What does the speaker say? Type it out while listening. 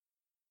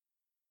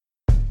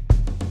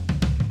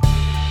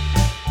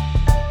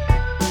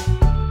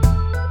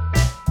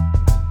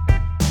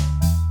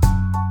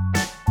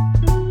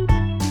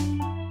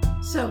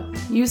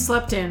you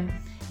slept in.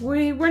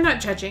 We're not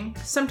judging.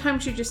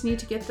 Sometimes you just need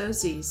to get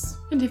those Z's.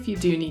 And if you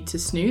do need to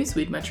snooze,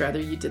 we'd much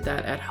rather you did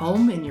that at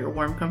home in your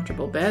warm,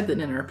 comfortable bed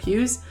than in our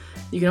pews.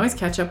 You can always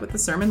catch up with the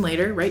sermon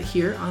later right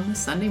here on the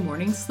Sunday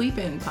Morning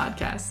Sleep-In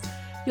podcast.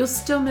 You'll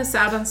still miss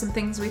out on some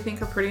things we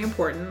think are pretty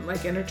important,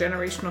 like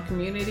intergenerational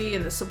community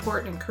and the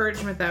support and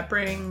encouragement that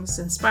brings,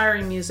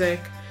 inspiring music,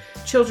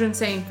 children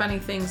saying funny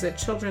things at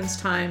children's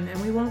time,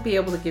 and we won't be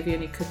able to give you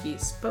any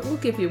cookies, but we'll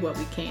give you what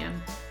we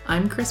can.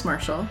 I'm Kris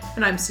Marshall.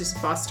 And I'm Susan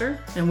Foster.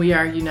 And we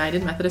are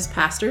United Methodist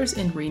pastors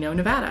in Reno,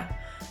 Nevada.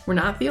 We're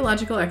not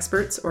theological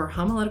experts or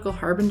homiletical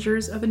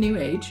harbingers of a new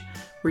age.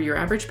 We're your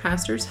average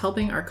pastors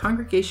helping our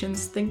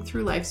congregations think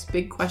through life's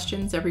big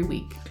questions every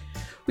week.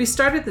 We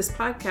started this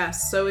podcast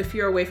so if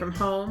you're away from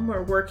home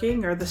or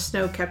working or the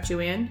snow kept you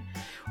in,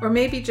 or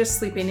maybe just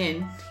sleeping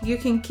in, you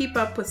can keep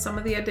up with some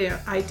of the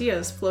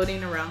ideas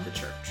floating around the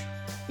church.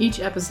 Each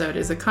episode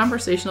is a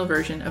conversational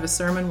version of a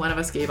sermon one of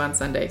us gave on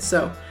Sunday.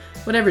 So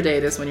whatever day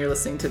it is when you're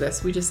listening to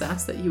this, we just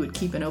ask that you would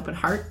keep an open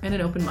heart and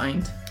an open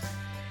mind.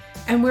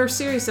 And we're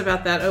serious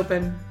about that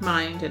open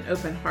mind and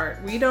open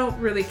heart. We don't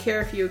really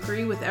care if you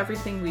agree with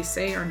everything we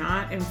say or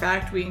not. In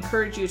fact, we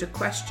encourage you to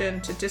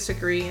question, to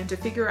disagree, and to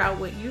figure out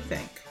what you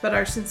think. But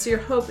our sincere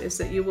hope is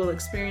that you will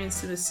experience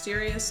the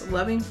mysterious,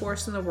 loving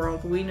force in the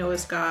world we know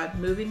as God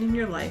moving in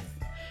your life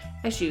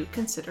as you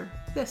consider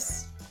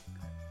this.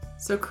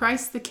 So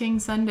Christ the King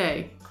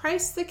Sunday.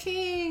 Christ the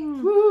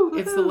King! Woo!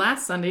 It's the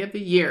last Sunday of the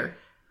year.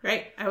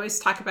 Right. I always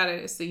talk about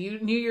it as the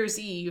New Year's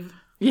Eve.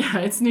 Yeah,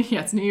 it's New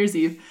Year's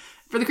Eve.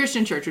 For the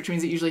Christian church, which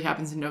means it usually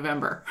happens in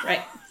November.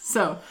 Right.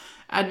 So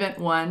Advent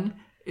 1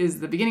 is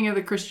the beginning of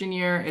the Christian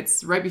year.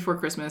 It's right before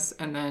Christmas.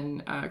 And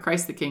then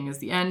Christ the King is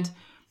the end.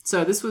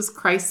 So this was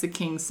Christ the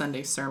King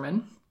Sunday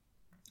sermon.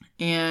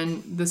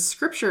 And the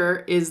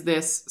scripture is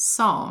this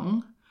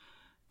song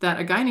that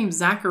a guy named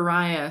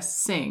Zachariah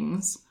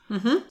sings.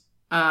 Mm-hmm.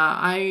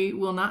 I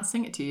will not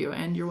sing it to you,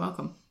 and you're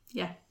welcome.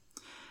 Yeah.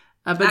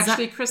 But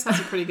actually, Kris has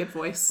a pretty good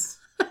voice.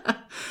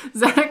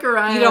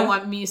 Zachariah. You don't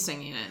want me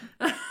singing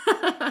it.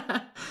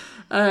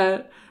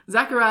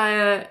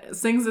 Zachariah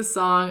sings a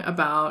song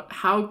about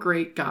how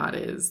great God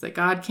is, that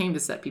God came to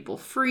set people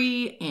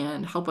free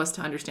and help us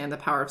to understand the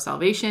power of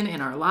salvation in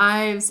our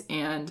lives,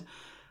 and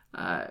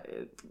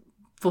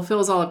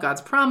fulfills all of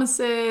God's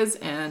promises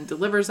and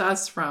delivers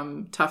us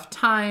from tough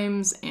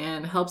times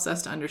and helps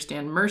us to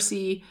understand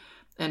mercy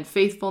and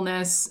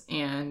faithfulness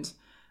and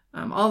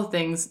all the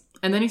things.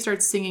 And then he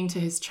starts singing to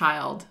his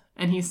child.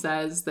 And he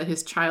says that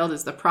his child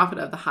is the prophet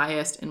of the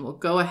highest and will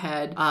go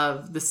ahead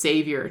of the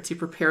Savior to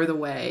prepare the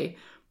way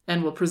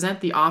and will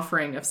present the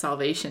offering of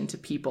salvation to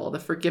people, the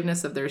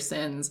forgiveness of their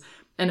sins,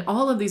 and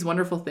all of these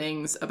wonderful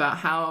things about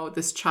how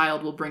this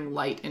child will bring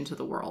light into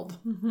the world.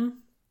 Mm-hmm.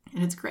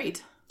 And it's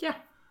great. Yeah.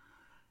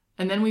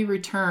 And then we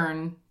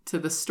return to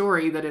the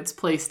story that it's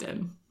placed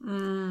in.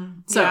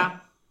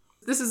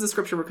 This is the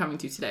scripture we're coming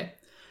to today.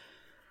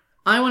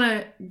 I want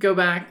to go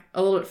back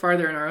a little bit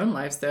farther in our own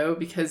lives, though,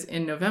 because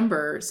in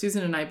November,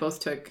 Susan and I both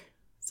took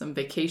some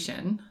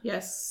vacation.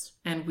 Yes.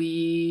 And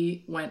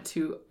we went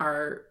to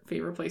our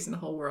favorite place in the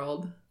whole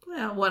world.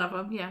 Well, one of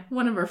them, yeah.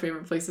 One of our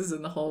favorite places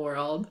in the whole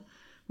world.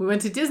 We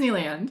went to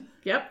Disneyland.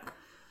 Yep.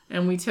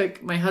 And we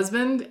took my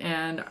husband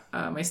and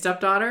my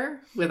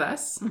stepdaughter with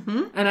us.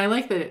 Mm-hmm. And I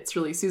like that it's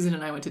really Susan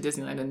and I went to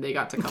Disneyland and they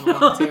got to come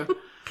along too.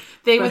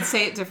 They would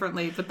say it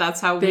differently, but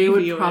that's how we view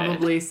it. They would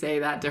probably say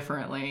that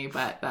differently,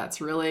 but that's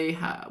really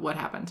what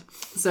happened.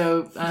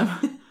 So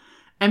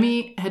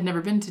Emmy had never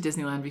been to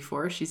Disneyland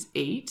before. She's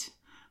 8.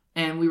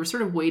 And we were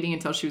sort of waiting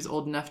until she was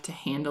old enough to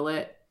handle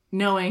it,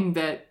 knowing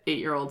that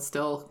 8-year-old's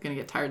still going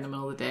to get tired in the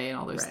middle of the day and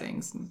all those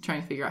things, and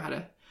trying to figure out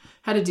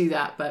how to do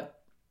that.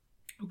 But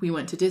we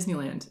went to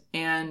Disneyland,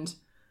 and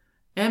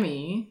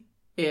Emmy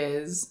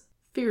is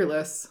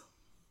fearless.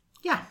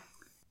 Yeah.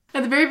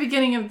 At the very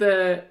beginning of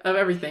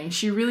everything,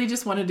 she really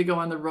just wanted to go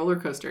on the roller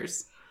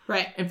coasters.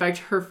 Right. In fact,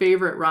 her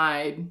favorite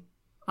ride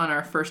on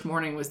our first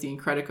morning was the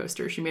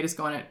Incredicoaster. She made us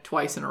go on it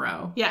twice in a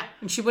row. Yeah,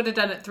 and she would have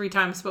done it 3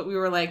 times, but we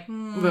were like,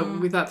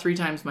 But we thought 3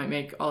 times might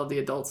make all of the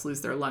adults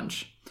lose their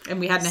lunch. And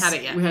we hadn't had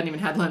it yet. We hadn't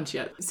even had lunch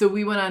yet. So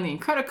we went on the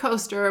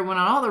Incredicoaster, went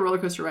on all the roller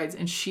coaster rides,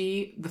 and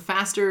the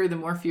faster, the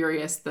more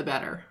furious, the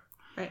better.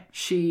 Right.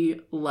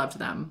 She loved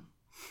them.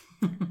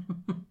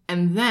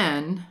 And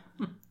then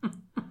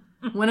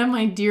one of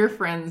my dear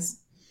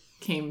friends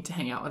came to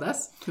hang out with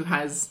us, who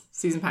has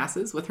season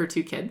passes with her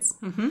 2 kids.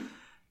 Mm-hmm.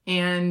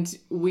 And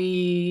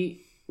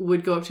we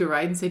would go up to a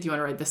ride and say, do you want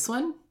to ride this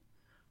one?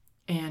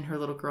 And her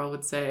little girl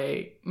would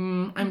say,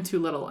 I'm too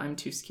little. I'm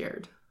too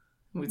scared.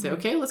 And we'd say,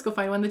 okay, let's go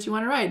find one that you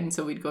want to ride. And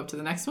so we'd go up to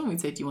the next one. We'd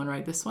say, do you want to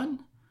ride this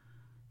one?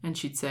 And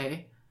she'd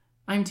say,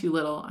 I'm too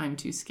little. I'm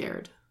too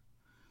scared.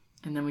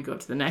 And then we'd go up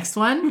to the next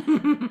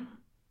one.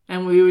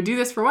 And we would do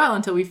this for a while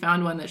until we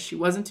found one that she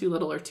wasn't too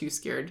little or too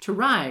scared to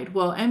ride.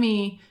 Well,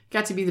 Emmy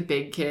got to be the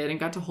big kid and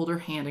got to hold her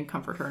hand and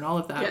comfort her. And all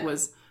of that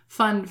was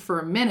fun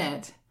for a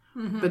minute.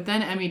 Mm-hmm. But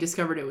then Emmy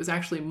discovered it was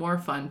actually more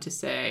fun to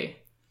say,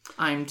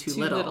 I'm too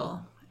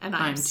little and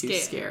I'm too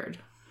scared.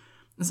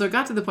 And so it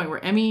got to the point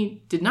where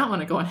Emmy did not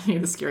want to go on any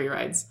of the scary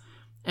rides.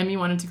 Emmy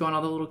wanted to go on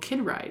all the little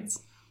kid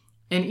rides.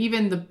 And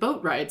even the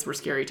boat rides were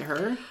scary to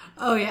her.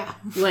 Oh, yeah.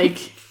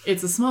 Like,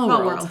 It's a Small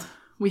World.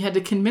 We had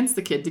to convince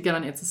the kid to get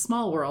on It's a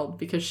Small World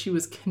because she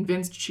was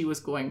convinced she was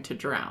going to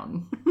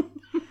drown.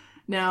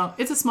 Now,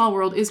 It's a Small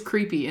World is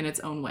creepy in its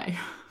own way.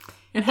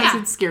 It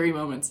has its scary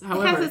moments.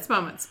 However, it has its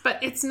moments,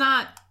 but it's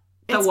not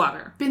the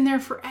water. It's been there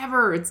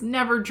forever. It's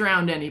never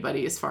drowned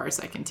anybody as far as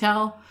I can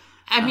tell.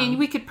 I mean,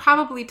 we could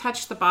probably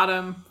touch the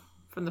bottom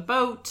from the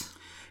boat.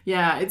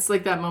 Yeah, it's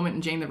like that moment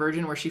in Jane the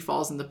Virgin where she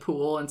falls in the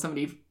pool and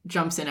somebody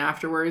jumps in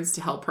afterwards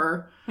to help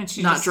her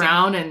not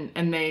drown.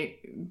 And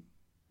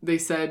they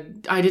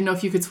said, I didn't know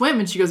if you could swim.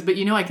 And she goes, but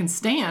I can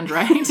stand,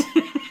 right?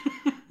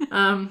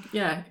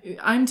 Yeah,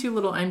 I'm too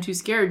little, I'm too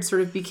scared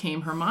sort of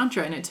became her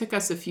mantra. And it took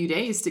us a few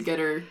days to get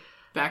her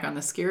back on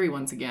the scary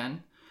ones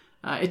again.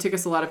 It took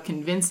us a lot of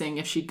convincing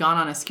if she'd gone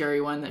on a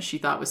scary one that she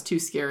thought was too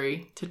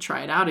scary to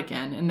try it out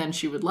again. And then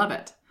she would love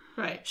it.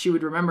 Right. She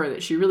would remember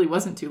that she really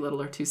wasn't too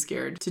little or too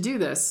scared to do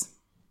this.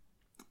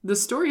 The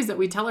stories that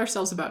we tell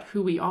ourselves about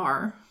who we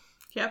are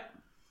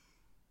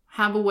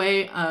have a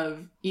way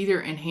of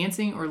either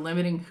enhancing or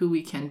limiting who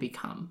we can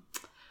become.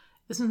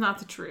 This is not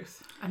the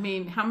truth. I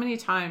mean, how many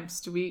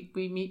times do we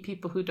meet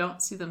people who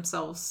don't see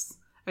themselves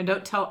and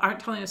aren't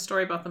telling a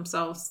story about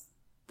themselves?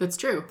 That's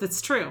true.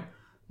 That's true.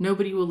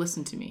 Nobody will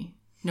listen to me.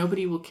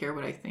 Nobody will care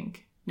what I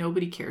think.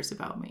 Nobody cares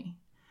about me.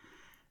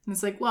 And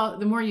it's like, well,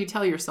 the more you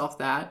tell yourself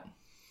that,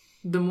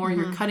 the more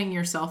you're cutting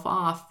yourself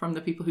off from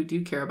the people who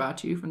do care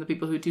about you, from the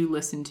people who do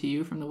listen to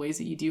you, from the ways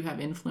that you do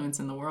have influence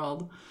in the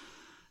world.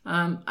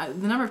 The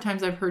number of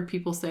times I've heard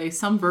people say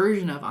some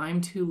version of I'm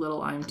too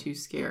little, I'm too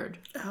scared.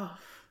 Oh.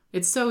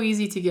 It's so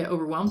easy to get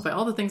overwhelmed by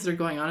all the things that are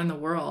going on in the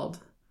world.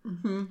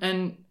 Mm-hmm.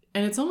 And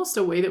it's almost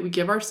a way that we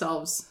give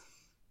ourselves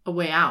a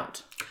way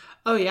out.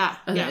 Oh, yeah.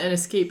 An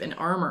escape, an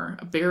armor,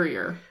 a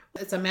barrier.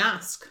 It's a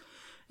mask.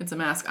 It's a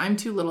mask. I'm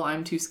too little,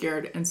 I'm too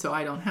scared, and so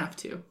I don't have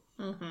to.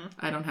 Mm-hmm.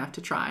 I don't have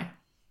to try.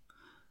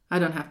 I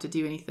don't have to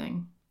do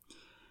anything.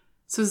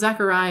 So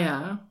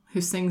Zechariah,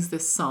 who sings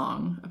this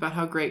song about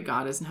how great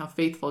God is and how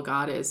faithful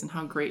God is and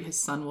how great his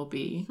son will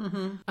be,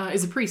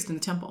 is a priest in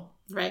the temple.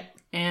 Right.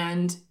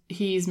 And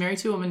he's married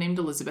to a woman named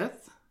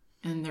Elizabeth,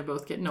 and they're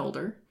both getting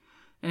older.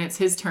 And it's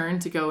his turn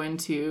to go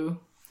into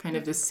kind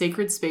of this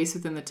sacred space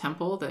within the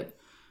temple that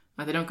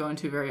they don't go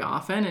into very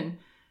often.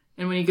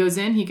 And when he goes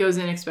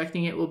in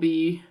expecting it will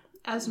be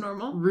as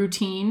normal.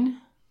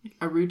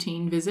 A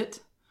routine visit.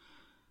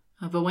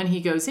 But when he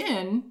goes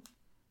in,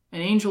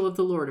 an angel of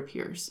the Lord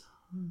appears.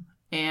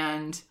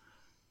 And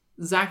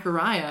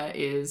Zechariah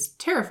is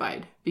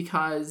terrified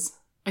because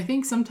I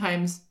think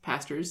sometimes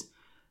pastors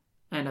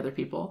and other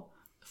people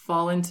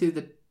fall into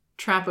the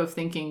trap of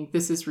thinking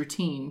this is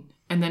routine.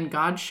 And then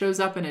God shows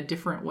up in a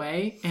different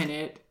way and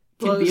it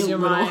can be a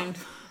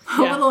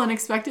little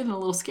unexpected and a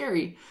little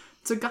scary.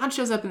 So God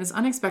shows up in this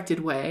unexpected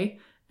way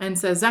and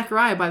says,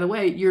 Zechariah, by the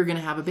way, you're going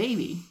to have a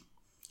baby.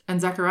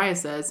 And Zechariah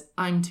says,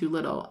 I'm too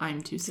little,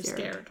 I'm too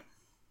scared.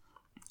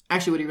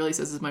 Actually, what he really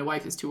says is my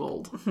wife is too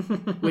old,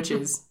 which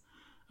is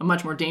a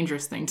much more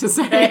dangerous thing to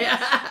say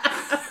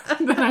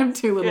than I'm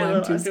too little,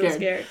 I'm too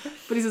scared.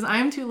 But he says,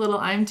 I'm too little,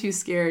 I'm too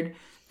scared.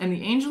 And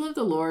the angel of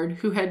the Lord,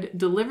 who had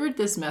delivered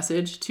this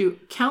message to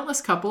countless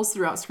couples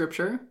throughout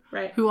Scripture,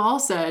 who all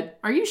said,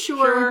 are you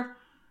sure?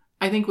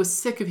 I think was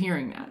sick of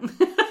hearing that.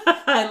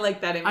 I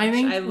like that image. I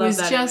think I love was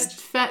that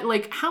just image.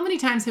 Like, how many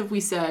times have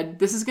we said,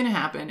 this is going to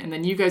happen, and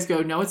then you guys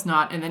go, no, it's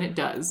not, and then it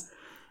does.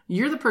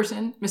 You're the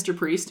person, Mr.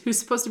 Priest, who's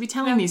supposed to be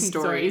telling these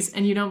stories,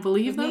 and you don't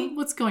believe them?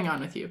 What's going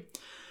on with you?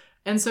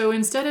 And so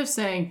instead of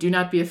saying, do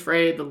not be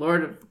afraid, the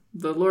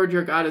Lord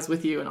your God is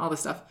with you, and all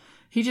this stuff,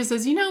 he just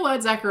says, you know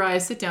what, Zechariah,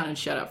 sit down and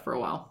shut up for a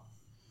while.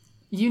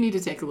 You need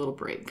to take a little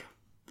break,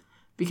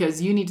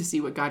 because you need to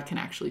see what God can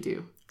actually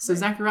do. So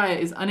Zechariah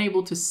is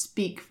unable to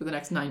speak for the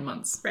next 9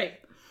 months. Right.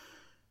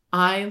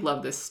 I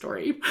love this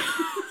story.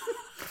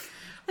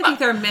 I think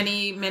there are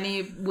many,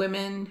 many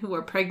women who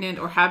are pregnant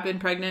or have been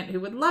pregnant who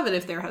would love it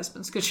if their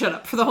husbands could shut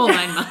up for the whole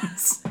 9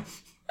 months.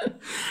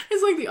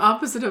 It's like the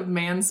opposite of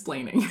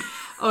mansplaining.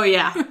 Oh,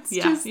 yeah.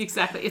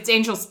 Exactly. It's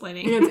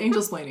angel-splaining. Yeah, it's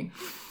angel-splaining.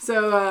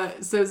 So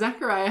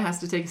Zechariah has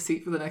to take a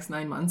seat for the next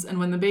 9 months. And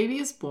when the baby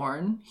is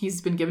born,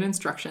 he's been given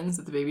instructions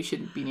that the baby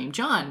should be named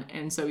John.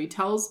 And so he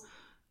tells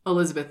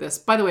Elizabeth this.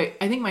 By the way,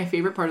 I think my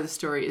favorite part of the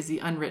story is the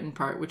unwritten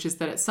part, which is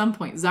that at some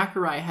point,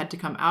 Zechariah had to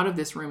come out of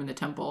this room in the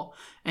temple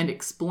and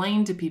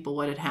explain to people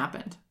what had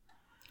happened.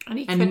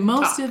 And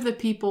most of the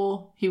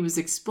people he was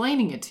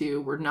explaining it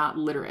to were not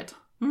literate,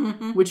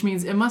 which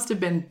means it must have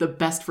been the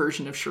best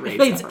version of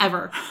charades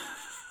ever.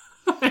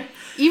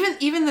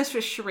 Even the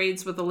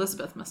charades with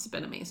Elizabeth must have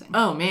been amazing.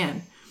 Oh,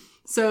 man.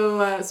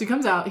 So he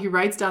comes out, he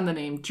writes down the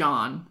name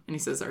John, and he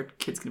says, our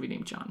kid's going to be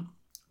named John.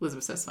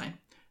 Elizabeth says, fine.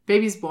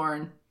 Baby's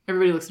born.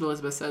 Everybody looks at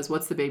Elizabeth, says,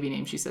 what's the baby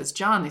name? She says,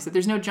 John. They said,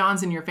 there's no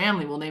Johns in your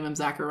family. We'll name him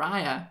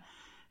Zechariah.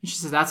 And she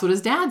says, that's what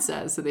his dad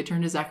says. So they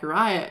turn to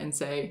Zechariah and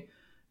say,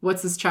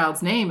 what's this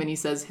child's name? And he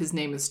says, his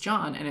name is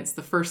John. And it's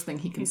the first thing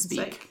he can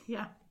speak.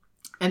 Yeah.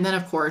 And then,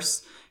 of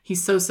course,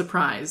 he's so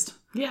surprised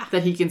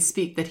that he can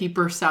speak, that he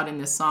bursts out in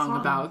this song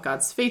about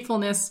God's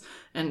faithfulness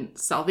and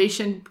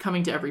salvation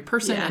coming to every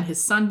person and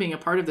his son being a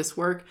part of this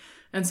work.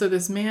 And so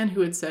this man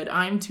who had said,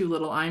 I'm too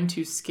little, I'm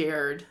too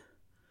scared,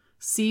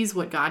 sees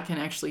what God can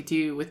actually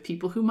do with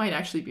people who might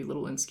actually be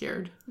little and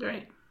scared.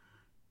 Right.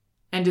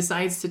 And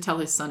decides to tell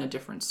his son a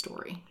different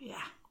story.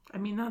 Yeah. I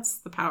mean, that's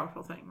the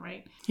powerful thing,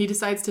 right? He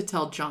decides to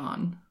tell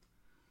John,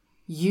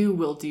 you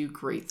will do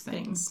great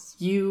things.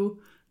 You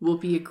will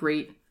be a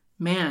great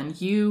man.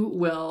 You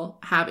will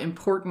have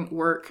important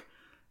work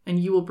and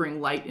you will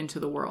bring light into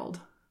the world,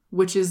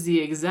 which is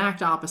the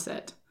exact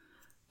opposite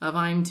of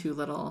I'm too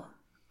little,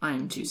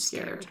 I'm too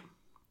scared.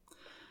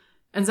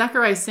 And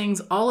Zechariah sings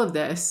all of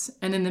this,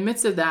 and in the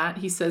midst of that,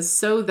 he says,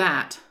 so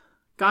that,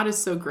 God is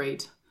so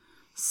great,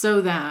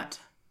 so that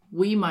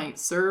we might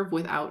serve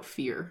without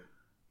fear.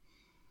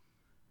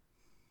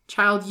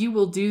 Child, you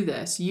will do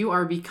this. You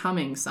are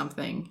becoming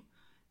something.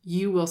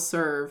 You will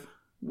serve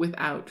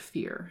without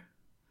fear.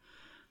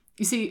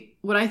 You see,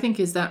 what I think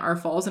is that our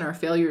falls and our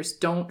failures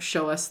don't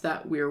show us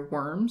that we're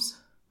worms.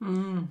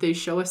 They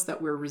show us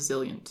that we're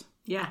resilient.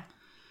 Yeah.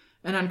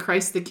 And on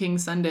Christ the King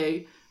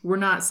Sunday, we're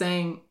not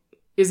saying,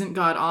 isn't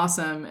God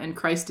awesome and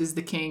Christ is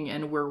the King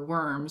and we're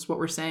worms. What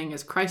we're saying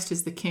is Christ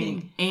is the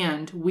King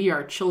and we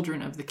are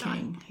children of the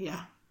King.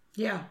 Yeah.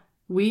 Yeah.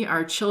 We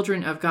are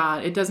children of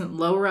God. It doesn't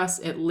lower us.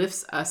 It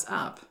lifts us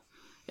up.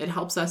 It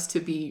helps us to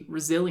be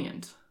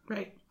resilient.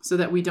 Right. So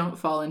that we don't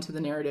fall into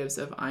the narratives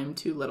of I'm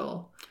too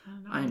little,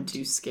 I'm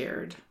too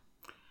scared.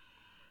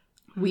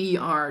 We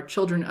are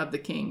children of the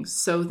King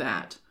so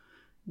that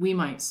we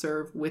might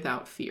serve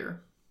without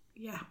fear.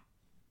 Yeah.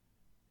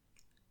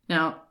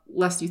 Now,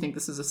 lest you think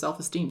this is a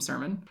self-esteem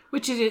sermon.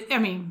 Which it is, I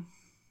mean,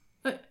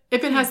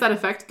 if it has that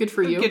effect, good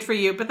for you. Good for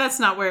you, but that's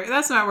not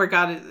where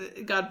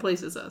God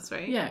places us,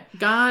 right? Yeah.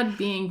 God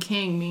being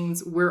king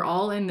means we're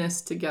all in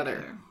this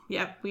together.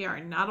 Yep, we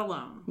are not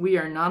alone. We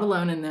are not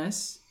alone in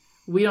this.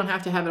 We don't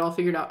have to have it all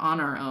figured out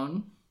on our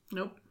own.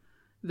 Nope.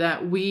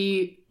 That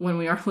when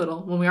we are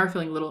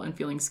feeling little and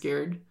feeling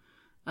scared,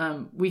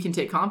 we can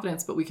take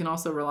confidence, but we can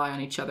also rely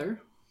on each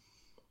other.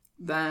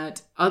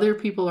 That other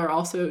people are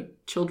also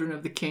children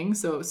of the King.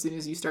 So as soon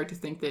as you start to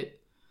think that,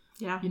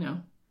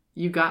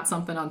 you got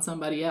something on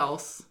somebody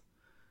else,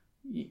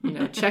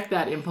 check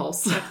that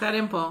impulse. Check that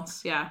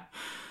impulse, yeah.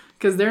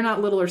 Because they're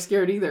not little or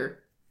scared either,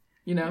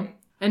 Right.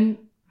 And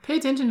pay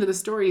attention to the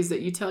stories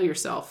that you tell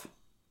yourself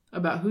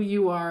about who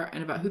you are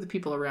and about who the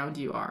people around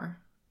you are.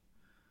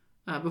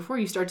 Before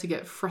you start to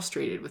get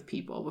frustrated with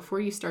people, before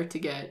you start to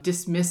get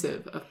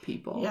dismissive of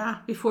people. Yeah,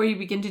 before you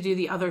begin to do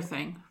the other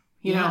thing.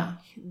 You know,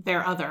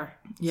 they're other,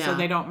 so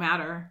they don't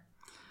matter.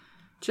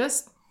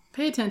 Just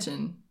pay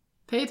attention.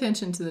 Pay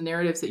attention to the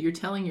narratives that you're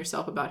telling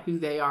yourself about who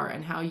they are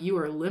and how you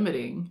are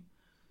limiting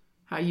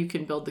how you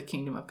can build the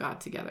kingdom of God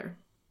together.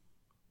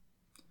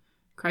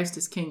 Christ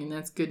is King, and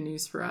that's good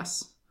news for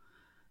us.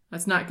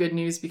 That's not good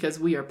news because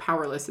we are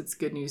powerless. It's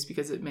good news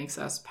because it makes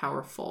us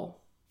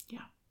powerful.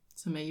 Yeah.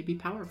 So may you be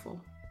powerful.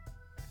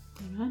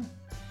 Amen.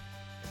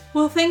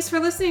 Well, thanks for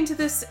listening to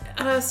this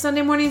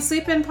Sunday Morning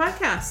Sleep-In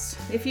podcast.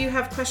 If you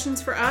have questions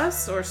for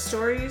us or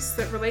stories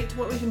that relate to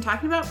what we've been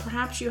talking about,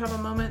 perhaps you have a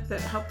moment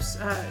that helps,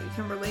 you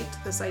can relate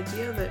to this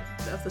idea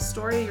of the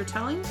story you're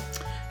telling,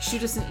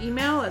 shoot us an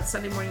email at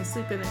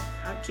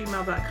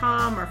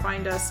sundaymorningsleepin@gmail.com or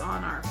find us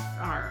on our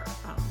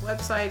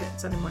website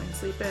at Sunday Morning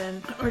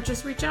Sleep-In, or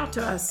just reach out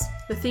to us.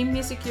 The theme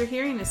music you're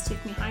hearing is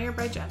Take Me Higher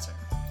by Jazzer.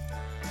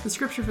 The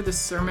scripture for this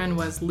sermon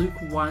was Luke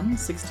 1,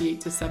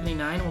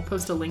 68-79. We'll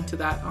post a link to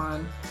that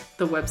on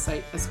the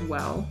website as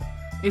well.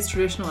 It's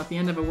traditional at the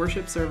end of a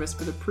worship service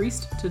for the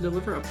priest to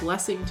deliver a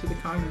blessing to the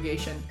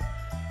congregation.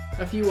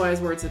 A few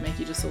wise words that make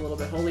you just a little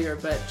bit holier,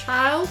 but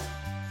child,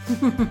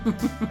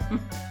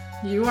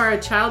 you are a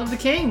child of the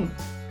King.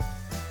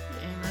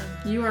 Amen.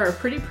 You are a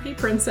pretty, pretty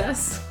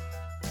princess.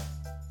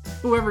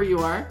 Whoever you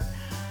are,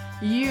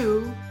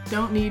 you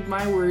don't need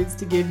my words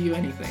to give you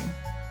anything.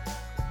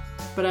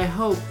 But I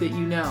hope that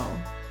you know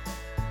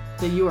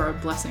that you are a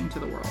blessing to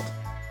the world.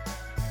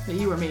 That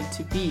you are made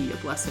to be a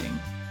blessing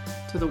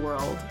to the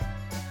world.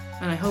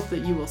 And I hope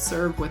that you will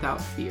serve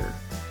without fear.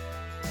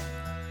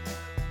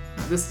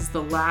 Now, this is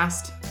the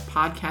last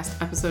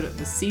podcast episode of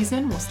the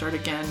season. We'll start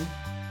again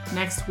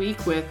next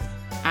week with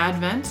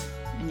Advent,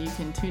 and you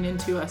can tune in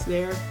to us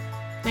there.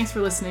 Thanks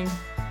for listening,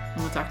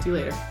 and we'll talk to you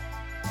later.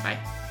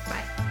 Bye.